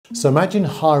So imagine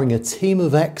hiring a team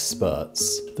of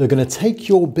experts that are going to take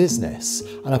your business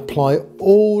and apply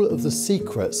all of the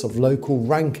secrets of local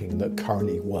ranking that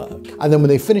currently work. And then when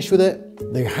they finish with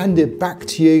it, they hand it back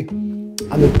to you,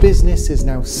 and the business is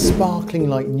now sparkling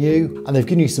like new, and they've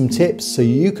given you some tips so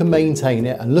you can maintain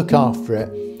it and look after it,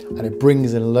 and it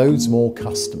brings in loads more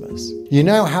customers. You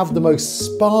now have the most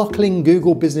sparkling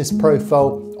Google business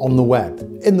profile on the web,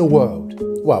 in the world.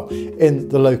 Well, in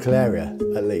the local area,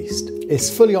 at least. It's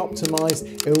fully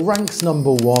optimized, it ranks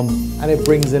 #1, and it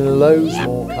brings in loads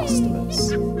more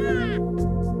customers.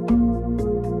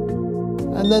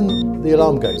 And then the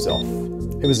alarm goes off.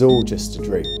 It was all just a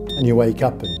dream. And you wake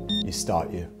up and you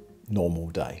start your normal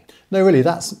day. No, really,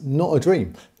 that's not a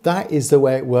dream. That is the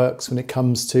way it works when it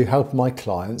comes to helping my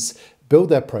clients build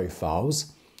their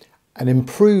profiles and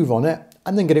improve on it,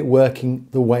 and then get it working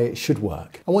the way it should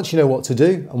work. And once you know what to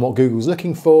do and what Google's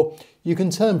looking for, you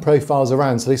can turn profiles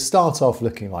around so they start off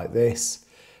looking like this,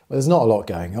 where there's not a lot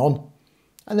going on.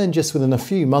 And then just within a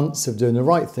few months of doing the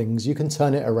right things, you can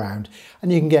turn it around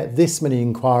and you can get this many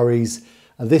inquiries,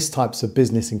 this types of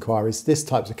business inquiries, this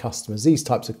types of customers, these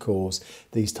types of calls,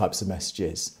 these types of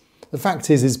messages. The fact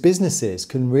is businesses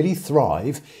can really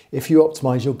thrive if you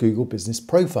optimize your Google business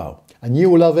profile, and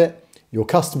you will love it. Your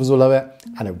customers will love it,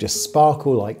 and it will just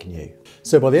sparkle like new.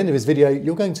 So by the end of this video,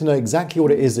 you're going to know exactly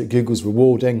what it is that Google's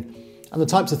rewarding and the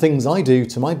types of things I do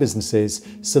to my businesses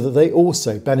so that they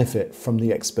also benefit from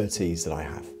the expertise that I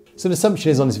have. So an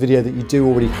assumption is on this video that you do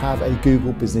already have a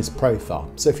Google business profile.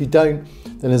 So if you don't,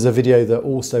 then there's a video that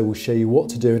also will show you what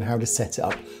to do and how to set it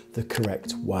up the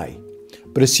correct way.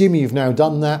 But assuming you've now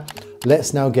done that,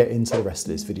 let's now get into the rest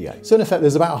of this video. So in effect,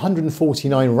 there's about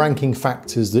 149 ranking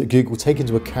factors that Google take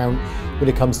into account when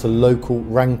it comes to local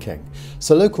ranking.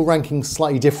 So local ranking is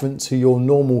slightly different to your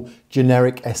normal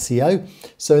generic SEO.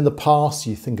 So in the past,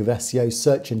 you think of SEO,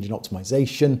 search engine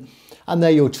optimization, and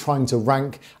there you're trying to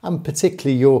rank, and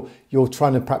particularly you're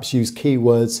trying to perhaps use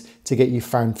keywords to get you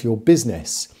found for your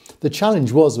business. The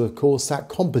challenge was, of course, that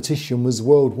competition was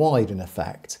worldwide in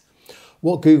effect.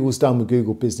 What Google's done with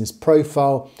Google Business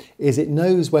Profile is it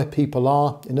knows where people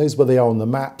are, it knows where they are on the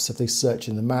maps, if they search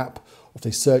in the map, or if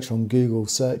they search on Google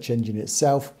search engine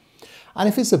itself. And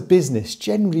if it's a business,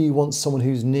 generally you want someone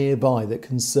who's nearby that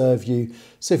can serve you.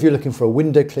 So if you're looking for a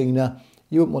window cleaner,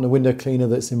 you wouldn't want a window cleaner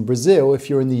that's in Brazil if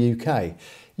you're in the UK.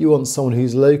 You want someone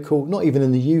who's local, not even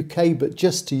in the UK, but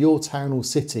just to your town or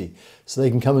city, so they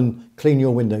can come and clean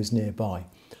your windows nearby.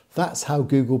 That's how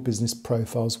Google Business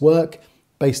Profiles work,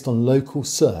 based on local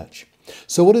search.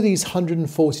 So what are these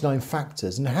 149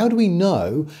 factors, and how do we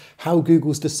know how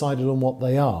Google's decided on what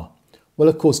they are? Well,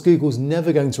 of course, Google's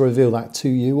never going to reveal that to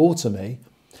you or to me,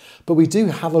 but we do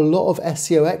have a lot of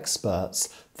SEO experts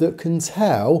that can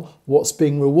tell what's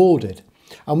being rewarded.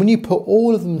 And when you put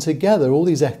all of them together, all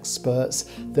these experts,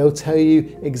 they'll tell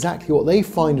you exactly what they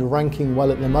find ranking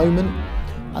well at the moment,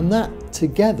 and that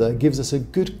together gives us a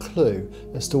good clue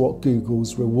as to what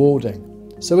Google's rewarding.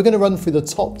 So we're going to run through the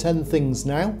top 10 things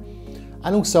now,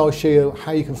 and also I'll show you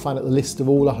how you can find out the list of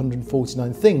all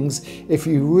 149 things if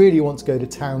you really want to go to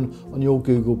town on your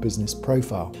Google business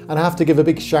profile. And I have to give a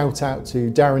big shout out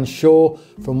to Darren Shaw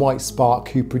from White Spark,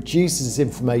 who produces this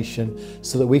information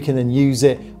so that we can then use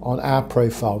it on our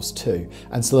profiles too.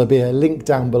 And so there'll be a link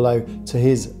down below to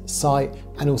his site,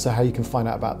 and also how you can find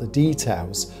out about the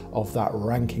details of that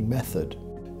ranking method.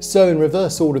 So in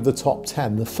reverse order of the top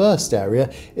 10, the first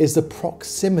area is the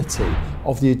proximity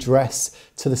of the address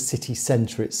to the city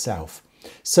centre itself.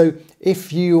 So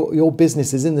if your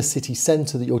business is in the city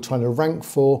centre that you're trying to rank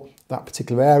for, that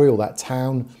particular area or that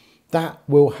town, that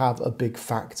will have a big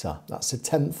factor. That's the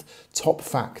 10th top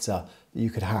factor that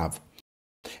you could have.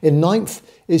 In 9th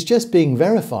is just being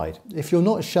verified. If you're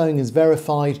not showing as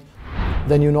verified,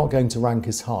 then you're not going to rank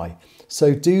as high.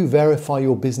 So do verify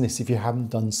your business if you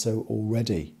haven't done so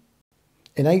already.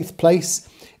 In 8th place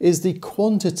is the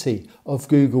quantity of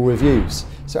Google reviews.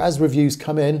 So as reviews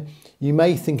come in, you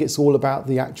may think it's all about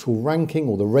the actual ranking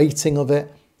or the rating of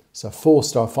it. So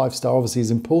 4-star, 5-star obviously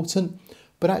is important,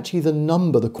 but actually the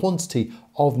number, the quantity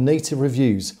of native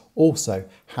reviews also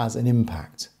has an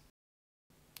impact.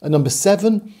 And number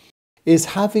 7 is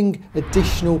having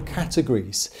additional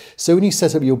categories. So when you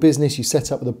set up your business, you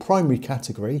set up with a primary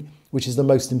category, which is the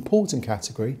most important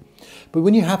category. But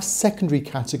when you have secondary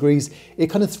categories, it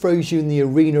kind of throws you in the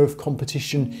arena of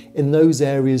competition in those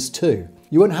areas too.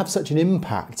 You won't have such an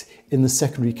impact in the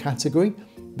secondary category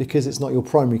because it's not your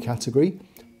primary category,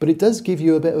 but it does give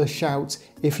you a bit of a shout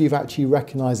if you've actually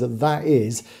recognised that that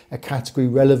is a category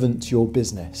relevant to your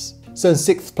business. So in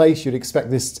 6th place, you'd expect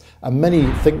this, and many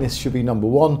think this should be number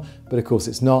 1, but of course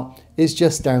it's not. It's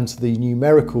just down to the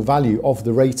numerical value of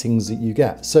the ratings that you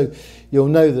get. So you'll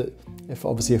know that if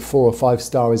obviously a 4 or 5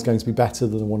 star is going to be better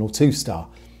than a 1 or 2 star,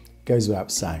 goes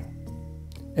without saying.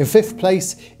 In 5th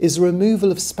place is the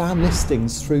removal of spam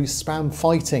listings through spam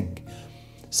fighting.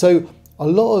 So a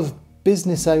lot of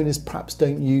business owners perhaps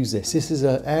don't use this. This is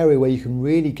an area where you can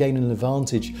really gain an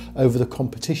advantage over the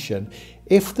competition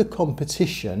if the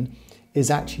competition is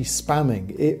actually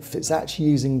spamming, if it's actually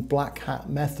using black hat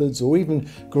methods or even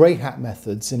grey hat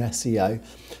methods in SEO.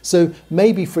 So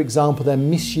maybe, for example, they're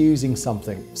misusing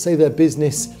something. Say their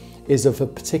business is of a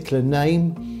particular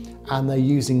name and they're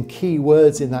using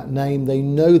keywords in that name. They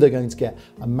know they're going to get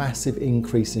a massive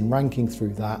increase in ranking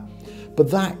through that,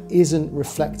 but that isn't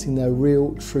reflecting their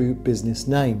real true business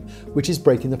name, which is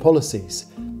breaking the policies.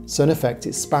 So in effect,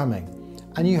 it's spamming.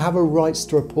 And you have a right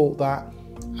to report that.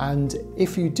 And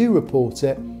if you do report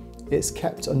it, it's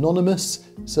kept anonymous,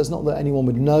 so it's not that anyone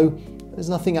would know. There's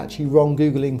nothing actually wrong.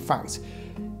 Google, in fact,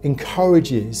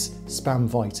 encourages spam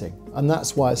fighting, and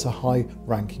that's why it's a high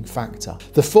ranking factor.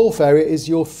 The 4th area is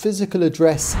your physical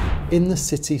address in the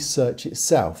city search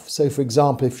itself. So for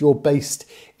example, if you're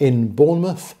based in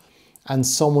Bournemouth and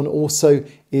someone also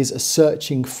is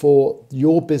searching for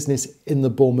your business in the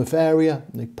Bournemouth area,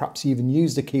 and they perhaps even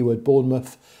use the keyword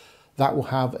Bournemouth, that will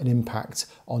have an impact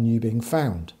on you being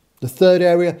found. The 3rd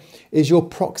area is your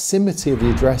proximity of the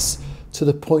address to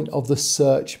the point of the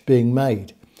search being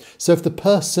made. So if the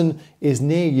person is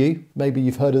near you, maybe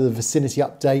you've heard of the vicinity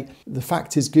update, the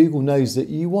fact is Google knows that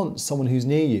you want someone who's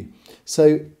near you.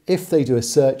 So if they do a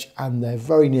search and they're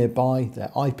very nearby, their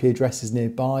IP address is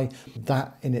nearby,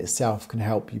 that in itself can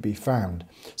help you be found.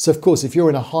 So of course, if you're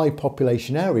in a high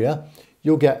population area,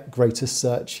 you'll get greater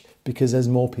search because there's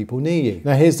more people near you.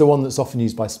 Now here's the one that's often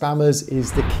used by spammers,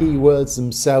 is the keywords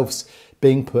themselves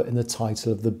being put in the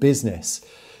title of the business.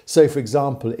 So for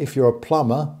example, if you're a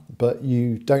plumber, but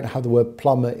you don't have the word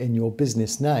plumber in your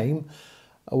business name,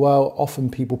 well, often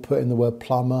people put in the word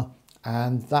plumber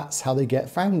and that's how they get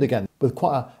found again, with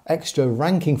quite an extra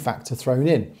ranking factor thrown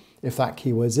in if that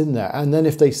keyword's in there. And then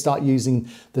if they start using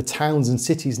the towns and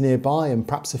cities nearby and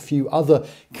perhaps a few other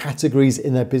categories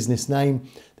in their business name,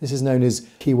 this is known as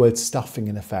keyword stuffing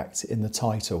in effect in the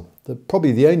title.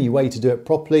 Probably the only way to do it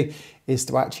properly is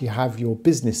to actually have your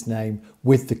business name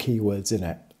with the keywords in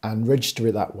it and register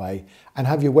it that way and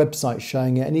have your website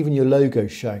showing it and even your logo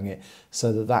showing it,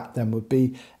 so that then would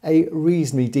be a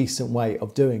reasonably decent way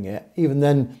of doing it. Even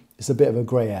then, it's a bit of a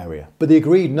grey area. But the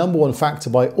agreed number 1 factor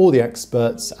by all the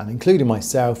experts, and including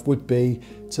myself, would be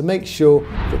to make sure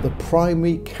that the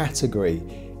primary category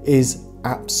is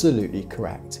absolutely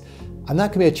correct. And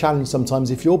that can be a challenge sometimes.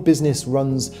 If your business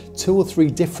runs 2 or 3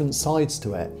 different sides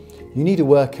to it, you need to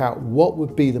work out what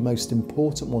would be the most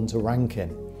important one to rank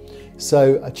in.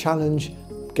 So a challenge,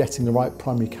 getting the right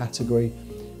primary category.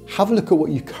 Have a look at what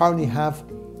you currently have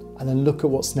and then look at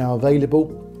what's now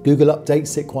available. Google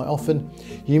updates it quite often.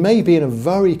 You may be in a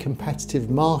very competitive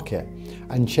market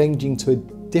and changing to a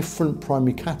different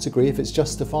primary category, if it's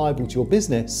justifiable to your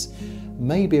business,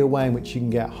 may be a way in which you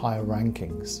can get higher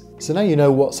rankings. So now you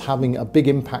know what's having a big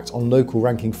impact on local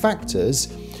ranking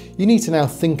factors, you need to now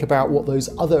think about what those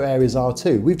other areas are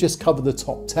too. We've just covered the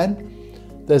top 10.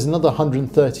 There's another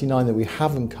 139 that we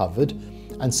haven't covered,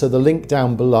 and so the link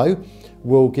down below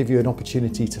will give you an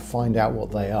opportunity to find out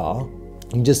what they are.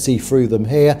 You can just see through them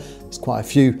here. There's quite a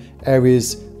few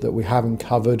areas that we haven't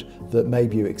covered that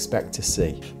maybe you expect to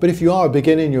see. But if you are a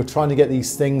beginner and you're trying to get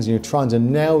these things and you're trying to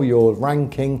nail your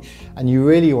ranking and you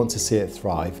really want to see it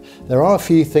thrive, there are a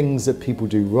few things that people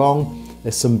do wrong.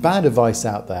 There's some bad advice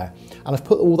out there, and I've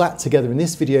put all that together in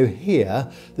this video here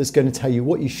that's going to tell you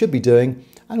what you should be doing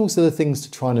and also the things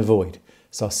to try and avoid.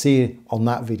 So I'll see you on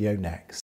that video next.